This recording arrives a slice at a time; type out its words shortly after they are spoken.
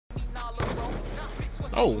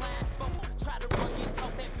Oh.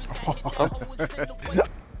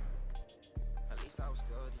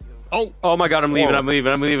 Oh. Oh my god, I'm leaving, I'm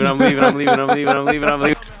leaving, I'm leaving, I'm leaving, I'm leaving, I'm leaving, I'm leaving, I'm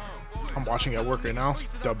leaving. I'm watching at work right now.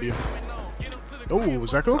 W. Oh,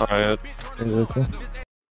 Zequ? Alright. Zequ.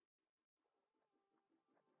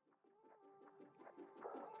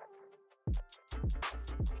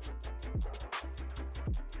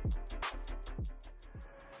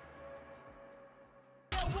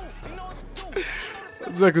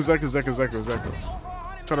 Zequ.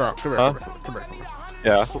 Turn around. Come here. Come here.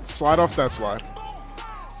 Yeah. Slide off that slide.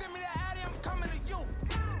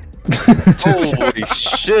 Holy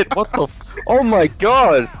shit, what the f- Oh my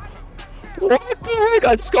god! What the heck?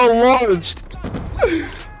 I just got launched!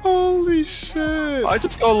 Holy shit! I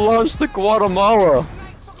just got launched to Guatemala!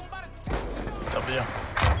 W.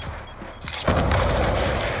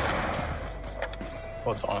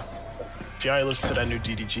 Hold on. If you listen to that new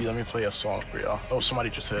DDG, let me play a song for y'all. Oh, somebody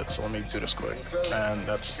just hit, so let me do this quick. And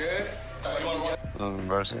that's...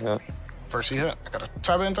 Vursey hit. Vursey hit. I gotta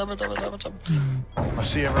tap in. I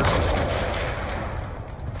see it, Vursey.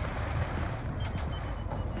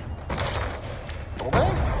 Okay.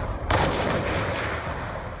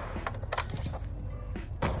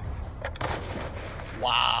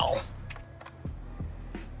 Wow.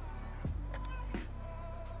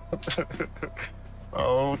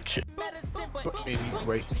 Okay. But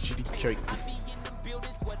anyway, GDK.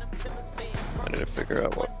 I need to figure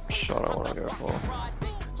out what shot I want to go for.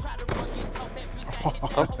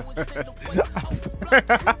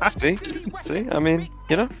 See? I mean,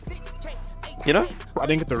 you know? I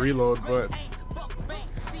didn't get the reload, but...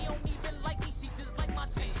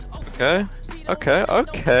 Okay.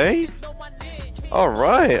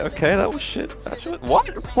 Alright, okay, that was shit.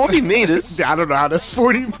 What? 40 meters? I don't know how that's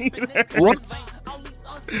 40 meters. What?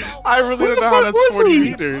 I really don't know how that's 40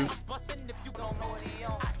 meters.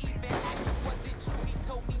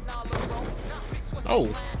 Oh.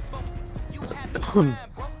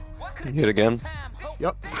 Hit again.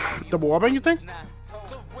 Yep. Double wallbang, you think?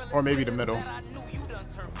 Or maybe the middle.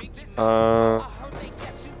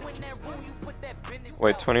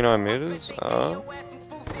 Wait, 29 meters?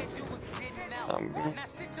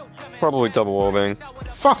 Probably double wallbang.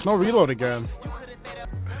 Fuck, no reload again.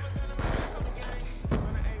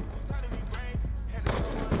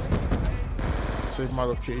 Save my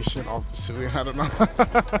location off the civilian, I don't know.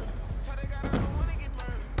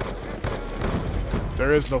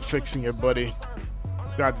 There is no fixing it, buddy.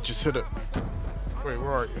 God, just hit it. Wait, where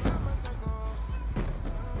are you?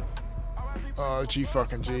 G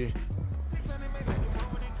fucking G.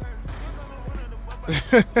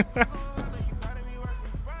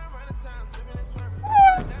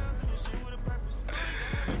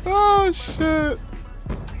 Oh shit.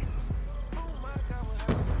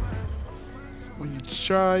 When you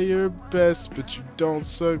try your best but you don't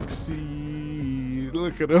succeed.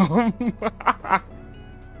 Look at him.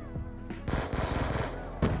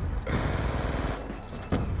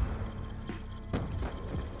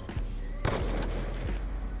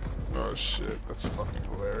 Oh shit, that's fucking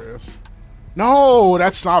hilarious. No,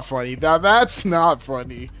 that's not funny. That's not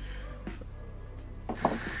funny.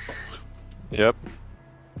 Yep.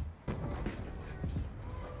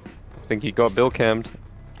 I think you got bill cammed.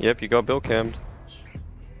 Yep, you got bill cammed.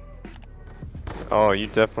 Oh, you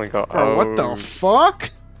definitely got. Bro, what the fuck?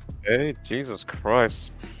 Hey, Jesus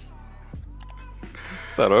Christ.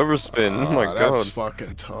 That overspin, oh my god. That's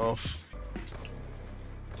fucking tough.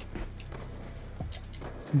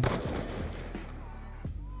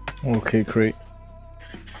 Okay, Crey.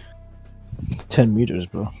 10 meters,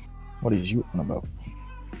 bro. What is you on about?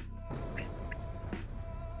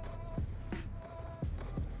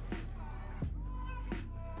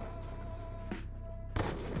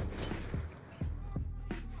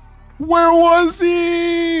 Where was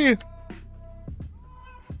he?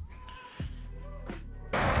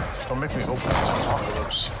 Don't make me open this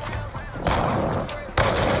apocalypse.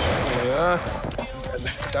 Oh, yeah?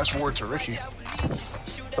 That's word to Ricky.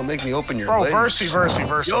 Don't make me open your bro, legs. Vursey, bro.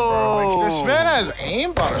 Like, this man has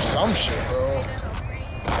aimbot or some shit, bro.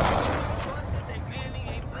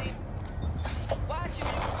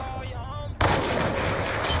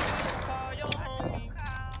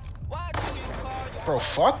 Bro,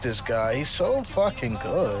 fuck this guy. He's so fucking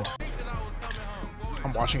good.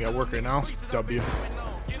 I'm watching at work right now. W.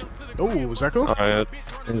 Oh, Zequ? Alright.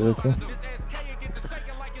 Zequ.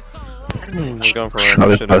 We're going for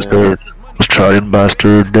Trying bastard. Was trying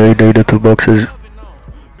bastard. They the 2 boxes.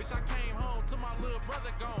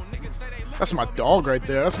 That's my dog right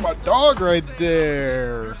there. That's my dog right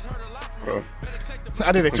there. Bro.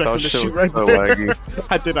 I didn't expect him to shoot right there.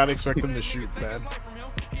 I did not expect him to shoot, man.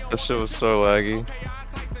 That shit was so laggy.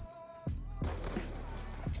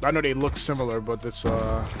 I know they look similar, but it's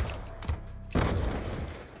oh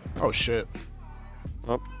shit.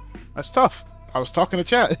 Oh. That's tough. I was talking to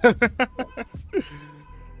chat.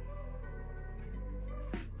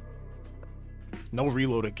 No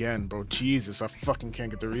reload again, bro. Jesus, I fucking can't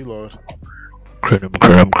get the reload. Crim.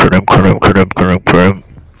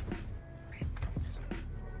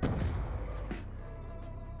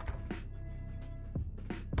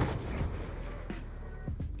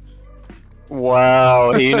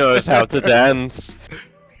 Wow, he knows how to dance.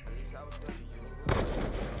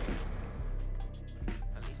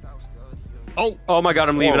 Oh my god,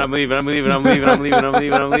 I'm leaving.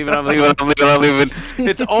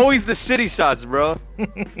 It's always the city shots, bro.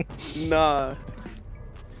 Nah.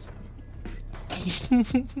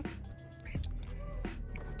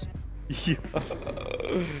 Yeah.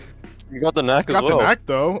 You got the knack as well. Got the knack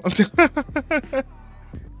though.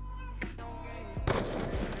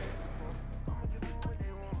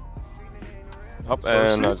 Up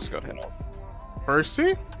and I'll just go ahead.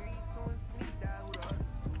 Vursey?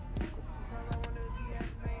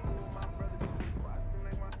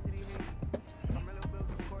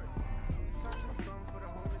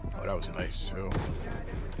 Oh, that was nice too.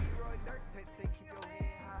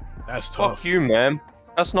 That's tough. Fuck you, man.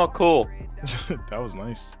 That's not cool. That was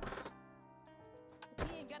nice.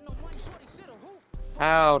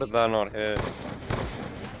 How did that not hit?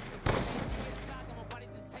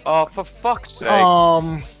 Oh, for fuck's sake.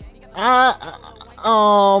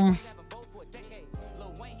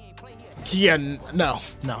 Yeah, no,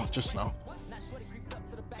 just no.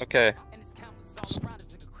 Okay.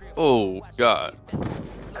 Oh, God.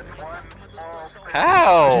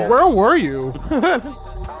 How? Where were you?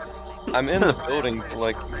 I'm in the building,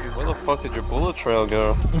 like, where the fuck did your bullet trail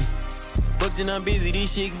go? Booked and I'm busy,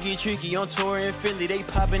 this shit can get tricky. On tour in Philly, they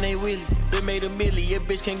poppin' they willy. Been made a milli, your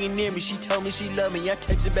bitch can't get near me. She told me she love me, I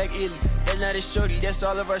texted back illy. That not a shorty, that's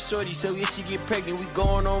all of our shorties. So if she get pregnant, we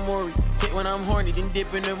going on Maury. Hit when I'm horny, then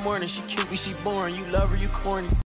dip in the morning. She cute, but she boring. You love her, you corny.